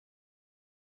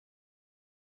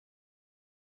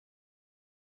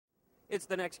It's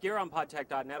the next gear on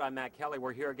podtech.net. I'm Matt Kelly.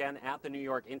 We're here again at the New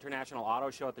York International Auto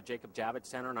Show at the Jacob Javits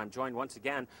Center, and I'm joined once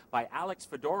again by Alex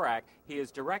Fedorak. He is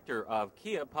Director of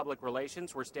Kia Public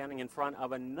Relations. We're standing in front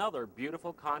of another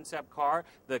beautiful concept car,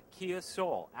 the Kia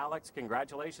Soul. Alex,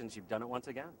 congratulations. You've done it once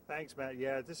again. Thanks, Matt.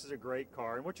 Yeah, this is a great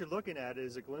car, and what you're looking at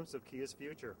is a glimpse of Kia's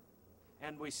future.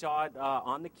 And we saw it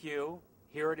on the Q.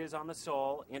 Here it is on the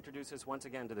Soul. Introduce us once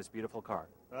again to this beautiful car.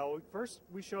 Well, first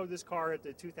we showed this car at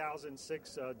the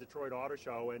 2006 Detroit Auto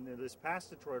Show, and in this past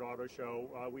Detroit Auto Show,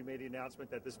 we made the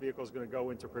announcement that this vehicle is going to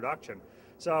go into production.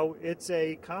 So it's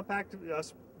a compact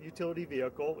utility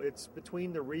vehicle. It's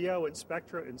between the Rio and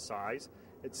Spectra in size.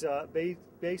 It's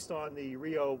based on the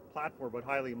Rio platform, but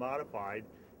highly modified.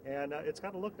 And it's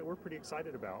got a look that we're pretty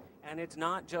excited about. And it's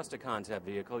not just a concept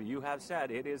vehicle. You have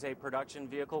said it is a production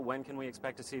vehicle. When can we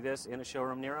expect to see this in a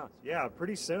showroom near us? Yeah,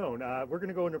 pretty soon. We're going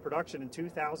to go into production in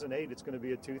 2008. It's going to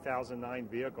be a 2009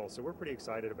 vehicle, so we're pretty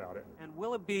excited about it. And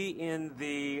will it be in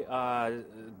the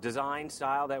design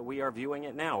style that we are viewing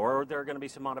it now, or are there going to be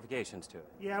some modifications to it?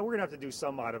 Yeah, we're going to have to do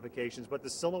some modifications, but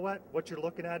the silhouette, what you're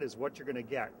looking at is what you're going to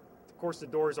get. Of course, the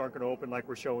doors aren't going to open like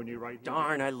we're showing you right here.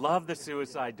 Darn, I love the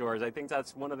suicide doors. I think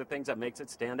that's one of the things that makes it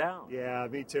stand out. Yeah,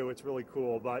 me too. It's really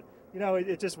cool. But, you know,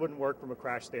 it just wouldn't work from a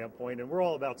crash standpoint, and we're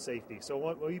all about safety. So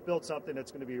when we build something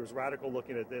that's going to be as radical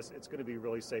looking at this, it's going to be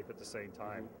really safe at the same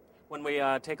time. When we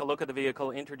take a look at the vehicle,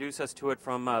 introduce us to it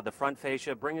from the front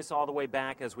fascia. Bring us all the way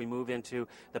back as we move into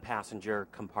the passenger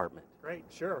compartment. Great,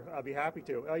 sure. I'll be happy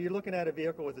to. You're looking at a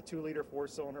vehicle with a 2-liter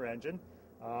 4-cylinder engine.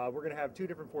 We're going to have 2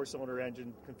 different 4-cylinder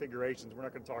engine configurations. We're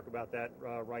not going to talk about that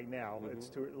right now. Mm-hmm. It's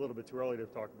a little bit too early to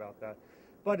talk about that.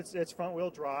 But it's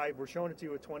front-wheel drive. We're showing it to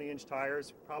you with 20-inch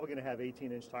tires. Probably going to have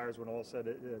 18-inch tires when all said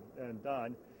and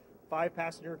done.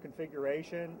 5-passenger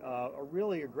configuration, a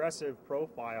really aggressive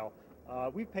profile.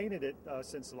 We've painted it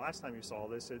since the last time you saw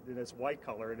this in its white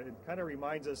color, and it kind of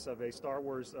reminds us of a Star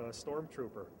Wars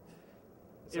stormtrooper.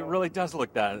 It really does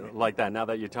look like that now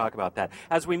that you talk about that.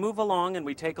 As we move along and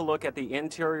we take a look at the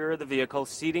interior of the vehicle,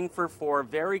 seating for 4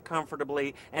 very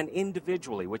comfortably and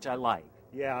individually, which I like.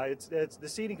 Yeah, it's the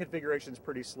seating configuration is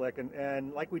pretty slick,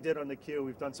 and like we did on the Q,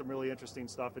 we've done some really interesting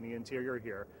stuff in the interior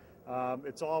here.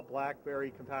 It's all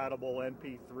BlackBerry compatible,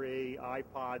 MP3,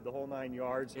 iPod, the whole 9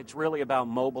 yards. It's really about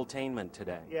mobile-tainment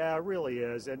today. Yeah, it really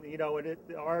is, and you know,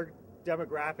 our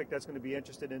demographic that's going to be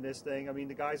interested in this thing. I mean,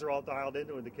 the guys are all dialed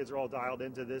into it. The kids are all dialed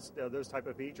into this, those type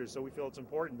of features. So we feel it's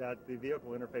important that the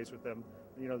vehicle interface with them,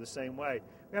 you know, the same way.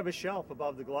 We have a shelf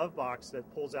above the glove box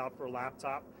that pulls out for a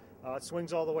laptop. It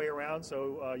swings all the way around,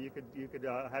 so you could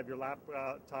have your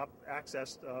laptop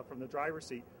accessed from the driver's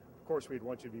seat. Of course, we'd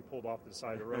want you to be pulled off to the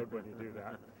side of the road when you do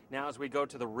that. Now, as we go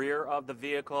to the rear of the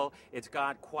vehicle, it's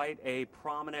got quite a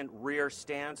prominent rear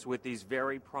stance with these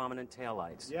very prominent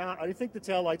taillights. Yeah, I think the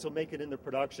taillights will make it into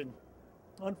production.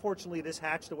 Unfortunately, this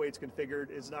hatch, the way it's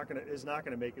configured, is not going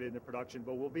to make it into production,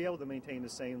 but we'll be able to maintain the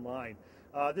same line.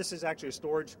 This is actually a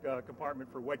storage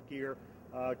compartment for wet gear,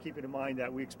 keeping in mind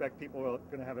that we expect people are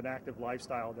going to have an active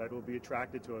lifestyle that will be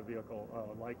attracted to a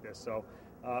vehicle like this. So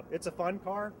it's a fun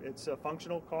car, it's a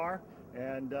functional car,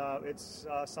 and it's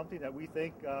something that we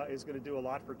think is going to do a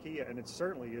lot for Kia, and it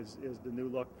certainly is the new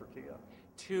look for Kia.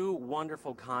 2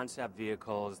 wonderful concept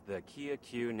vehicles, the Kia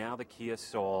Q, now the Kia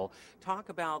Soul. Talk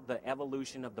about the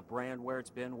evolution of the brand, where it's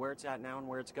been, where it's at now, and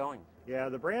where it's going. Yeah,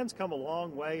 the brand's come a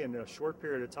long way in a short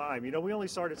period of time. You know, we only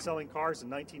started selling cars in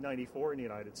 1994 in the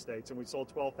United States, and we sold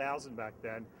 12,000 back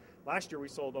then. Last year we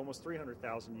sold almost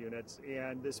 300,000 units,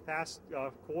 and this past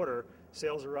quarter,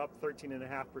 sales are up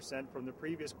 13.5% from the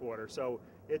previous quarter. So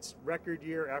it's record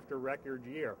year after record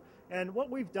year. And what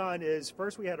we've done is,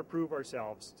 first we had to prove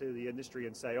ourselves to the industry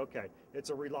and say, okay, it's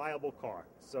a reliable car.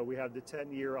 So we have the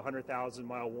 10-year,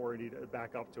 100,000-mile warranty to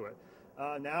back up to it.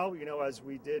 Now, you know, as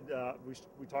we did,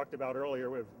 we talked about earlier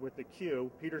with the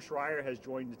Q, Peter Schreier has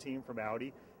joined the team from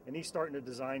Audi, and he's starting to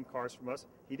design cars from us.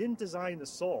 He didn't design the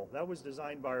Soul. That was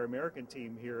designed by our American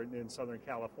team here in Southern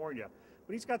California.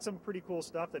 But he's got some pretty cool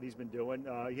stuff that he's been doing.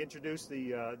 He introduced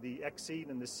the X-Seed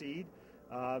and the Seed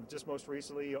just most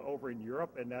recently over in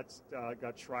Europe, and that's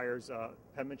got Schreier's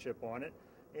penmanship on it.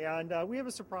 And we have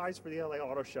a surprise for the LA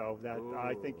Auto Show that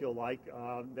I think you'll like,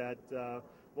 that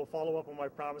will follow up on my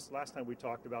promise last time we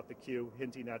talked about the Q,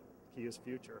 hinting at Kia's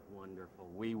future. Wonderful.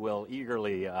 We will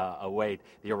eagerly await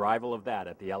the arrival of that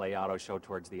at the LA Auto Show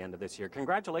towards the end of this year.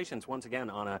 Congratulations once again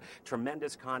on a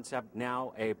tremendous concept,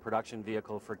 now a production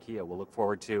vehicle for Kia. We'll look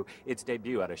forward to its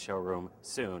debut at a showroom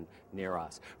soon near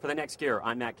us. For the next gear,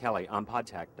 I'm Matt Kelly on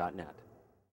podtech.net.